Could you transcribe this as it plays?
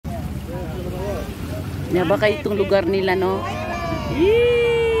Yeah, baka itong lugar nila, no?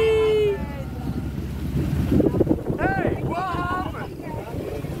 Yee!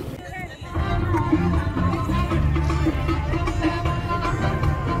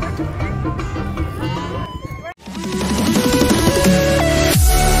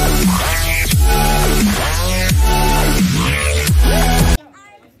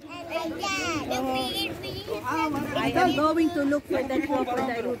 I am going to look for that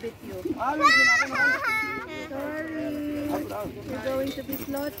crocodile with you. Sorry, you're going to be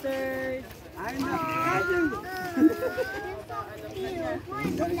slaughtered. I know.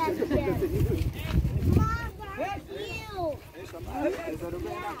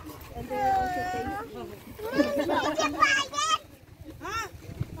 And they're also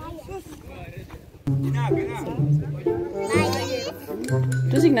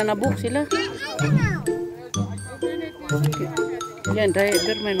Tusing na nabuk sila. Yan,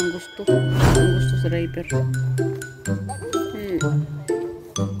 driver may nang gusto. Ang gusto sa driver.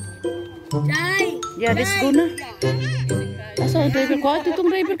 Yeah, let's go na. Asa ang driver ko? At itong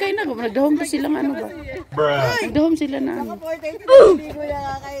driver kayo na. Nagdahom pa silang ano ba? Nagdahom sila na ano.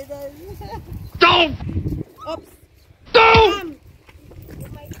 Don't! Don't!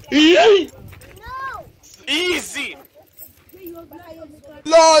 Easy!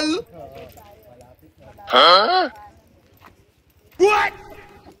 LOL! Huh? What?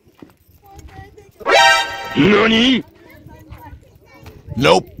 NANI?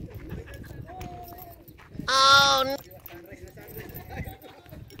 Nope. Oh no.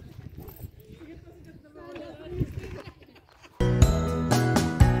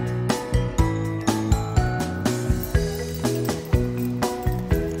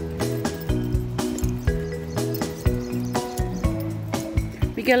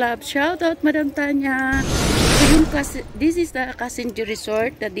 Big love shout out Madam Tanya. This is the Kasinji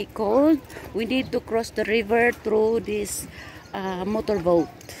resort that they called. We need to cross the river through this motorboat.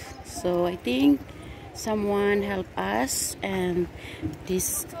 So I think someone help us, and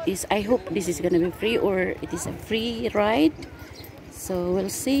this is, I hope this is gonna be free or it is a free ride. So we'll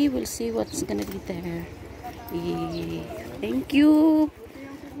see what's gonna be there. Thank you.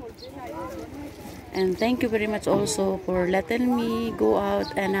 And thank you very much also for letting me go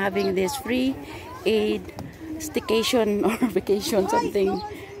out and having this free aid staycation or vacation something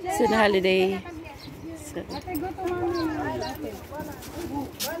so the holiday. So.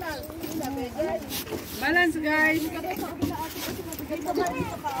 balance, guys.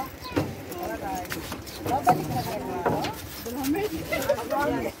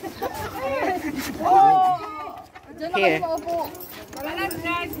 Here. Balance,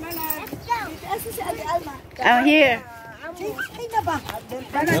 guys. Balance. I'm here.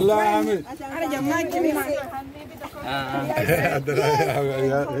 يلا يا عمي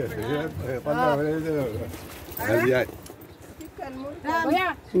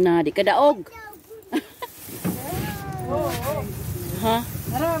Na, di ka daog. Ha?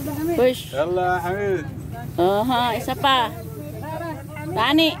 Push. يلا يا حميد Aha, isa pa.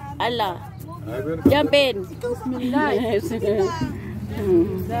 Tani, ala. Jump in. Yes.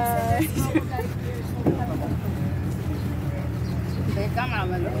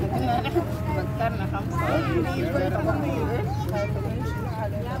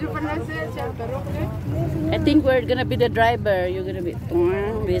 I think we're gonna be the driver. You're gonna be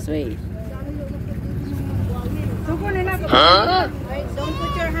this way. Huh? Don't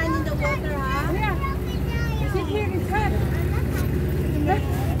put your hand in the water, huh? Sit here, it's hot.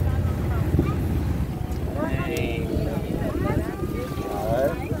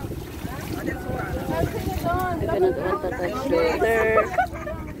 You're gonna want to touch shoulder.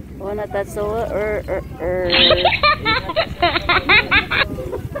 Wanna touch shoulder.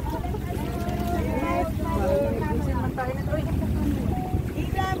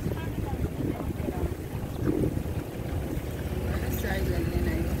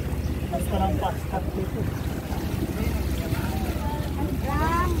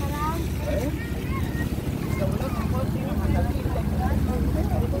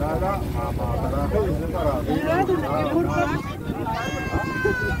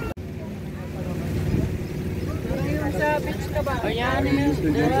 Ayan,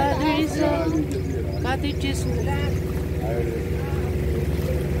 there is cottages.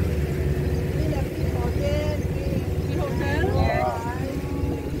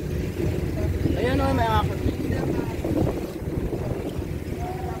 Ayan o, may ako.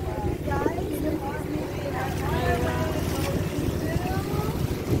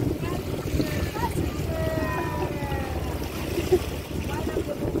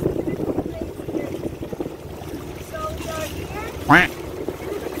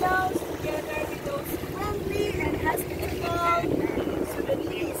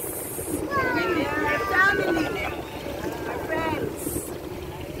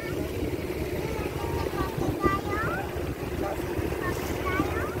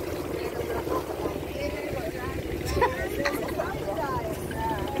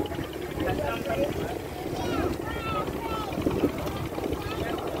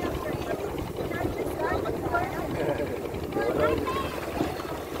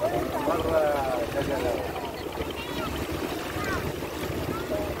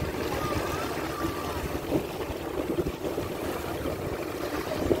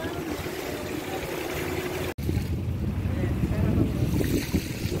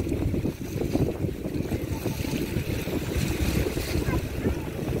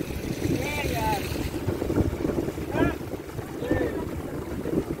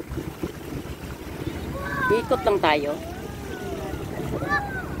 Ikot lang tayo.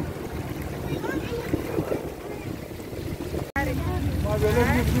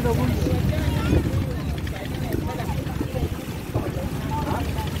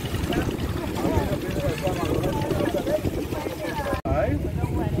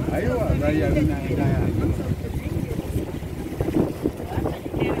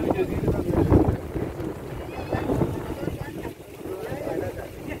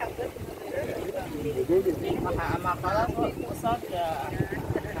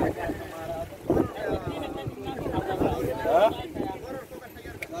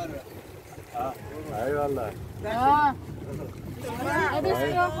 اي والله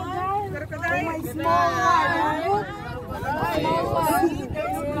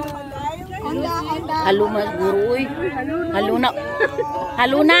Halo mas guru, uy. Halo na.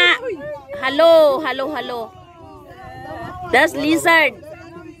 Halo na. Halo, halo, halo. That's lizard.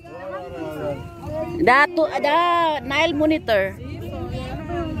 Dato ada Nile monitor.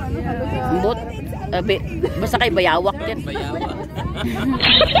 Bot basta kay bayawak din. Bayawak.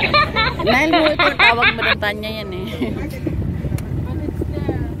 Nile monitor tawag madantanya yan eh.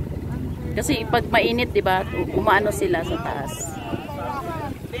 Kasi pag mainit, 'di ba? Umaano sila sa taas.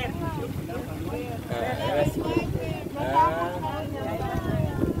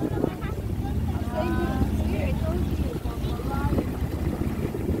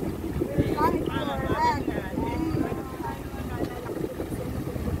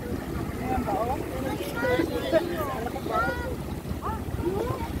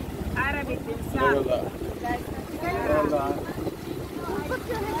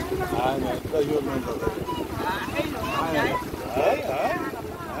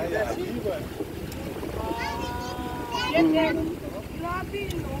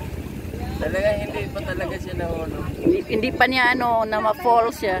 Talaga hindi pa talaga siya nahulog. Hindi pa niya ano na ma-fall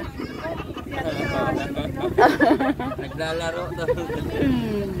siya. Naglalaro daw.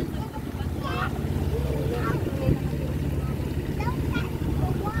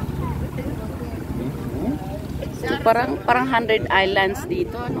 So, parang 100 islands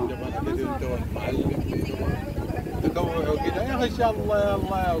dito, ano? كده يا اخي ان شاء الله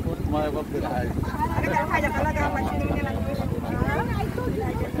الله ما يبطل حاجه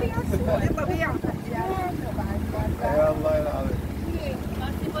يا الله العظيم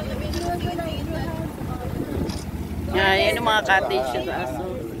Yan yung mga cottage sa taas.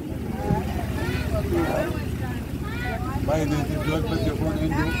 ما يدري الزوج بس يكون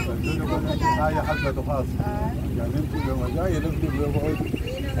عنده يكون حاجه حقته خاصه يعني يمكن لو جاي نفسه بيقعد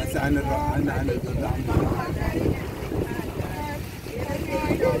هسه عن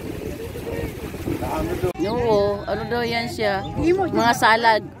Oo, ano daw yan siya? Mga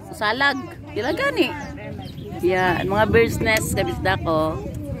salag. Salag. Talaga ni. Yan, mga bird's nest kabisda ko.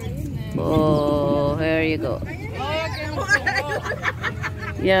 Oh, here you go.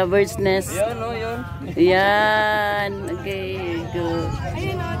 Yeah, bird's nest. Yun, no, yun. Yan. Okay, good.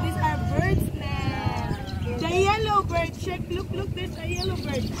 Ayun o, these are birds nest. The yellow bird. Check, look, there's a yellow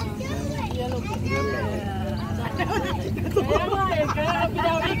bird. Yellow bird.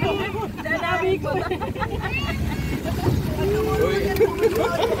 Danabi ko.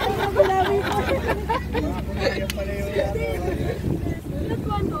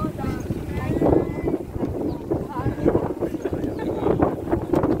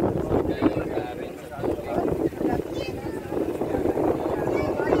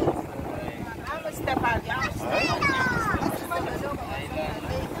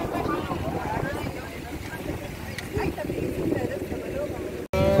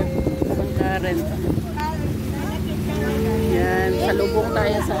 Yan, salubong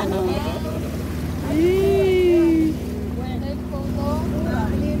tayo sa ano.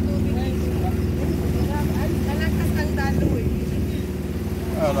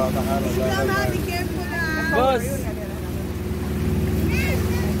 Boss!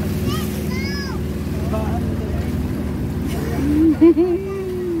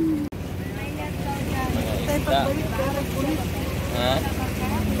 Ha?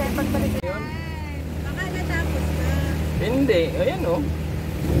 Hindi, ayan o.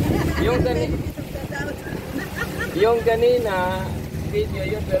 Yung kanina, video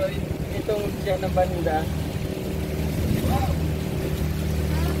yun, pero itong siya na banda.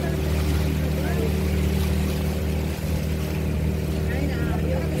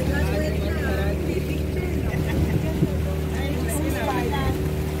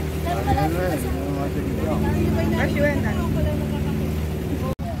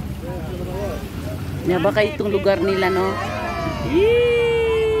 Yan ba kayo itong lugar nila, no? Yee!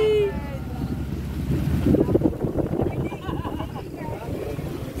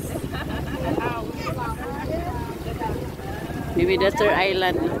 Maybe that's her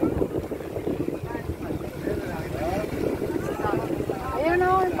island. Ayun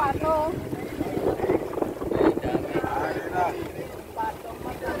na yung pato.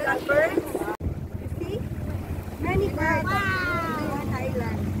 Birds. You see? Many birds. On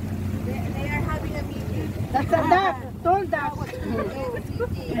island. They are having a meeting. That's a duck. Tall duck.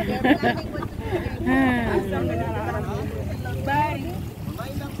 Bye.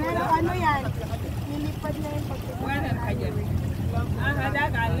 Pero ano yan? Nilipad na yung pagkakas.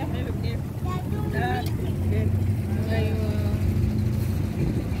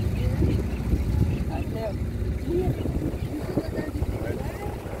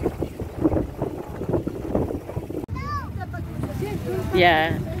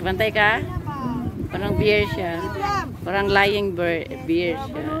 Yeah, bantay ka? Parang bear siya. Parang lying bear siya.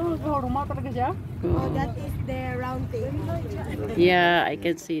 Oh, that is the round thing. Yeah, I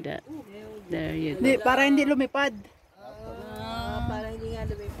can see that. There you go. Para hindi lumipad. Para hindi nga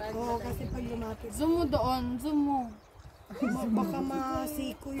lumipad. Oo, kasi pag lumapit. Zoom mo doon, zoom mo. Baka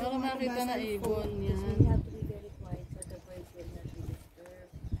masiko yung Para makita na ibon yan.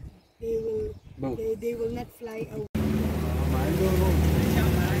 They will not fly away.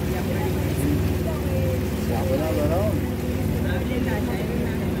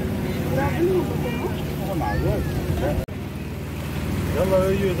 يلا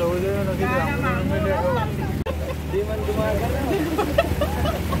يجوا زودنا كده Di man gumagalaw.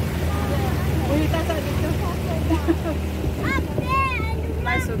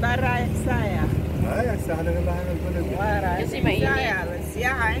 Sudara saya. هاي الساعة اللي احنا نقول Kasi mainit.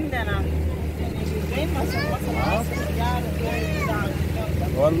 السياحة عندنا.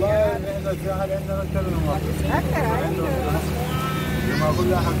 والله احنا الساعة اللي عندنا نتكلم ما اقول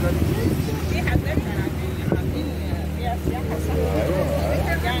لها حقك في حاجاتنا عاملين فيها سياحة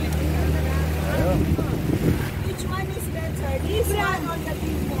يعني Which one is better? This one or the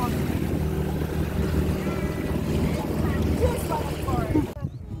big one? This one, of course.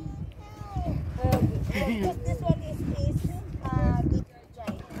 This one is bigger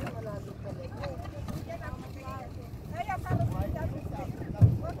giant.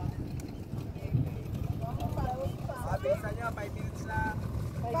 Sabi niya 5 minutes lang.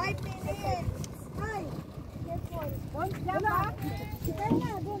 5 minutes. Hi. This one. Don't jump up.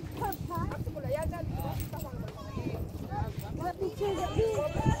 Kaya, don't jump up. What picture that is?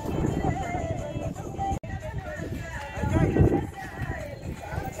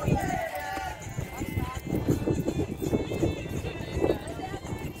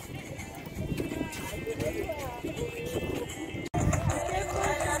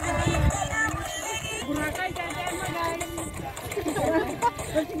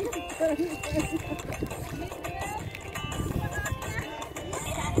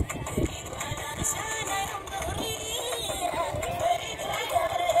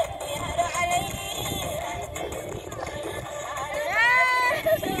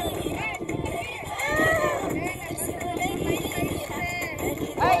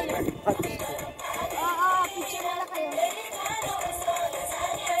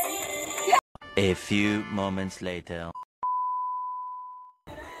 A few moments later.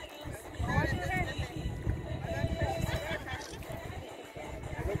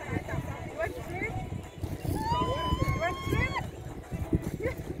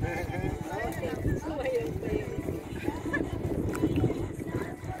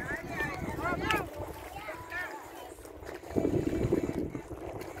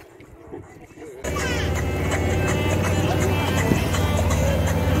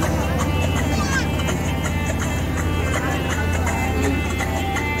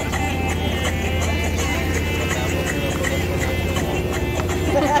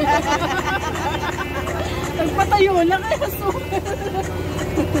 Nagpatayo na kaya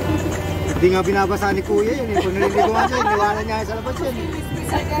Hindi nga binabasa ni Kuya yun. Kung naliligo nga siya, iniwanan niya sa labas yun.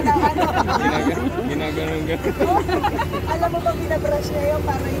 Ginaganon ka. Alam mo ba binabrush niya yun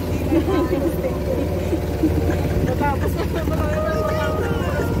para hindi na ma-mistake yun. Tapos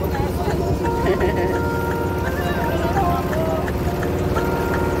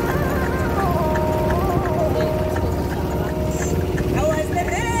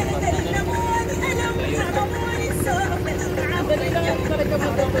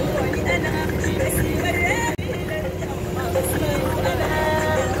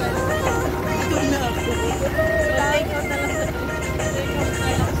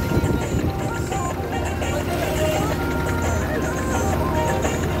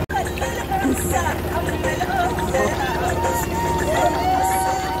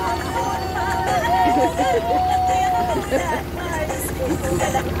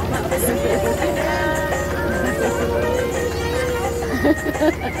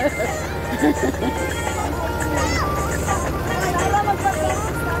Sige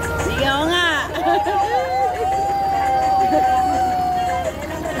ako nga.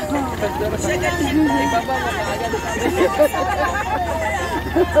 Ibaba mo kaagad.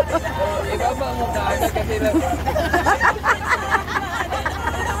 Ibaba mo kaagad kasi lang.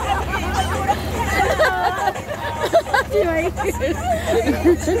 Si Michael.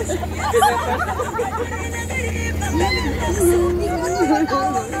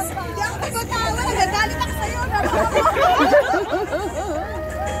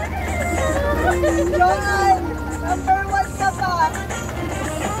 Johan, number 1 ka pa.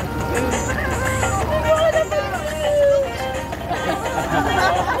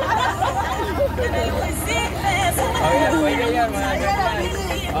 Oh, yan, pwede yan, mga ganyan.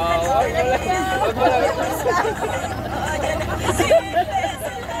 Oh, wag mo lang. Wag mo lang.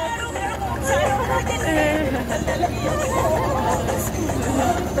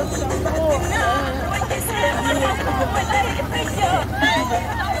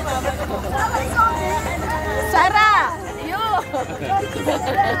 Sarah! Yo!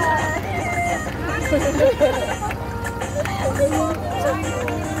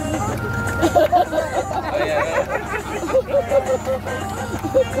 Oh, yan, yan.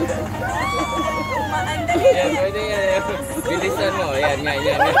 Yan, pwede yan. Bilisan mo. Yan, yan,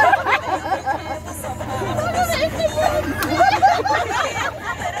 yan.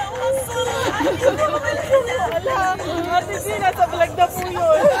 Ate C, nasa vlog na po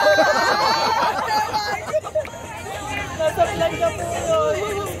yun. Nasa vlog na po yun.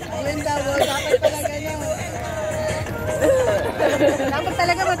 Ayun daw, dapat pala ganyan. Dapat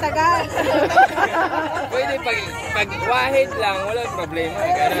talaga matagal. Pwede pag wahid lang, walang problema.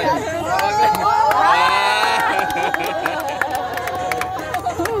 Ganun. Ah!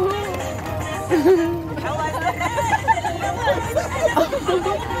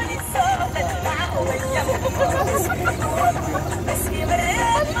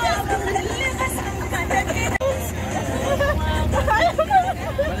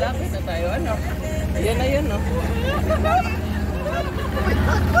 Malapit na tayo, ano? Ayan na yun, no?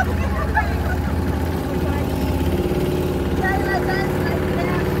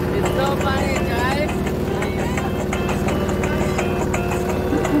 It's so funny, guys.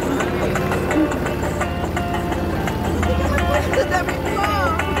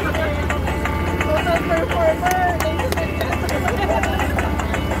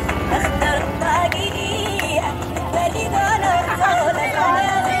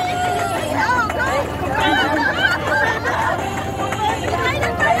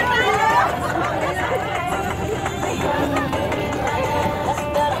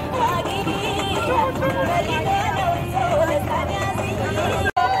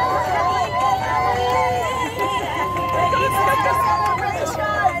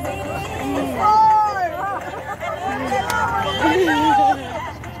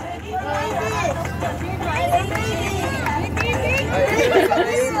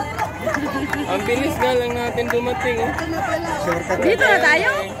 Ang bilis nga lang natin dumating, oh. Dito na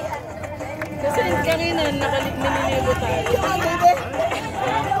tayo? Kasi kanina, nililigo tayo.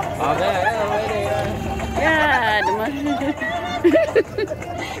 Okay, pwede. Yan.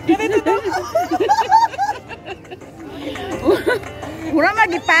 Ganito daw. Mura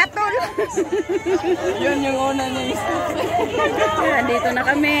magipatol. Yun yung una niya isa. Dito na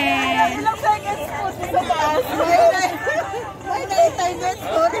kami. Ilang seconds po sa taas. May na-internet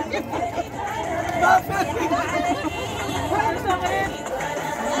ko.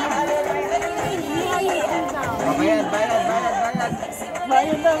 Bayad, bayad, bayad, bayad.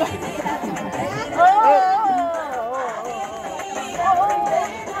 Bayad na.